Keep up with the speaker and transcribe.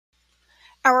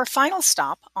Our final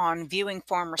stop on viewing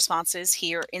form responses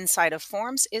here inside of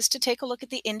Forms is to take a look at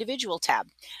the Individual tab.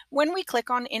 When we click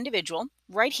on Individual,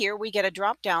 right here we get a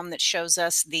drop down that shows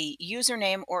us the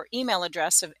username or email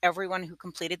address of everyone who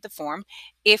completed the form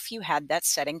if you had that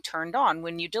setting turned on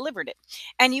when you delivered it.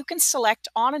 And you can select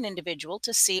on an individual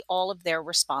to see all of their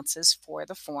responses for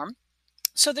the form,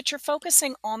 so that you're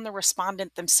focusing on the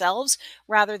respondent themselves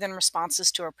rather than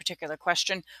responses to a particular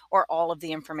question or all of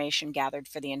the information gathered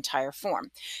for the entire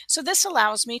form. So this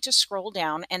allows me to scroll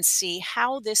down and see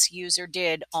how this user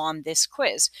did on this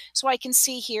quiz. So I can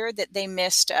see here that they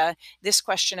missed this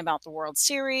question about the World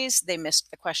Series, they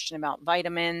missed the question about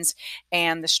vitamins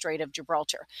and the Strait of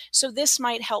Gibraltar. So this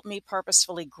might help me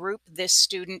purposefully group this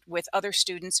student with other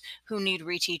students who need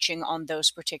reteaching on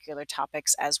those particular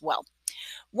topics as well.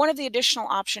 One of the additional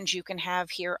options you can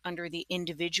have here under the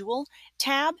Individual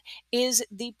tab is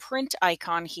the print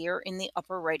icon here in the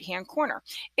upper right hand corner.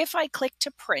 If I click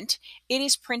to print, it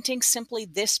is printing simply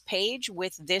this page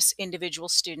with this individual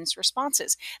student's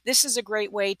responses. This is a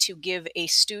great way to give a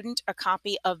student a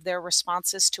copy of their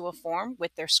responses to a form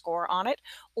with their score on it,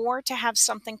 or to have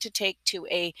something to take to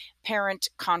a parent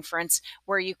conference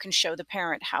where you can show the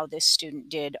parent how this student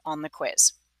did on the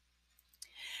quiz.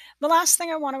 The last thing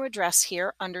I want to address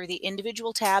here under the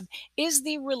Individual tab is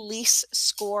the Release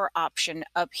Score option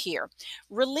up here.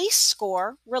 Release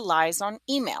Score relies on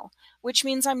email, which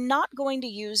means I'm not going to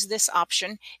use this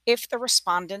option if the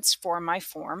respondents for my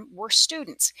form were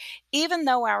students. Even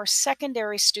though our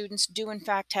secondary students do in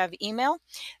fact have email,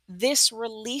 this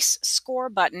Release Score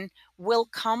button will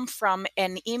come from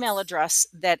an email address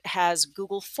that has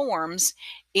Google Forms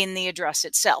in the address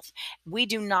itself. We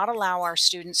do not allow our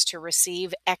students to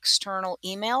receive external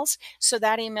emails, so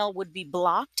that email would be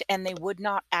blocked and they would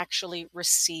not actually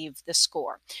receive the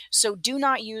score. So do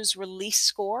not use Release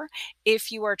Score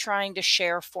if you are trying to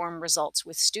share form results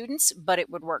with students, but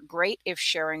it would work great if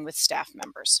sharing with staff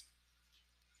members.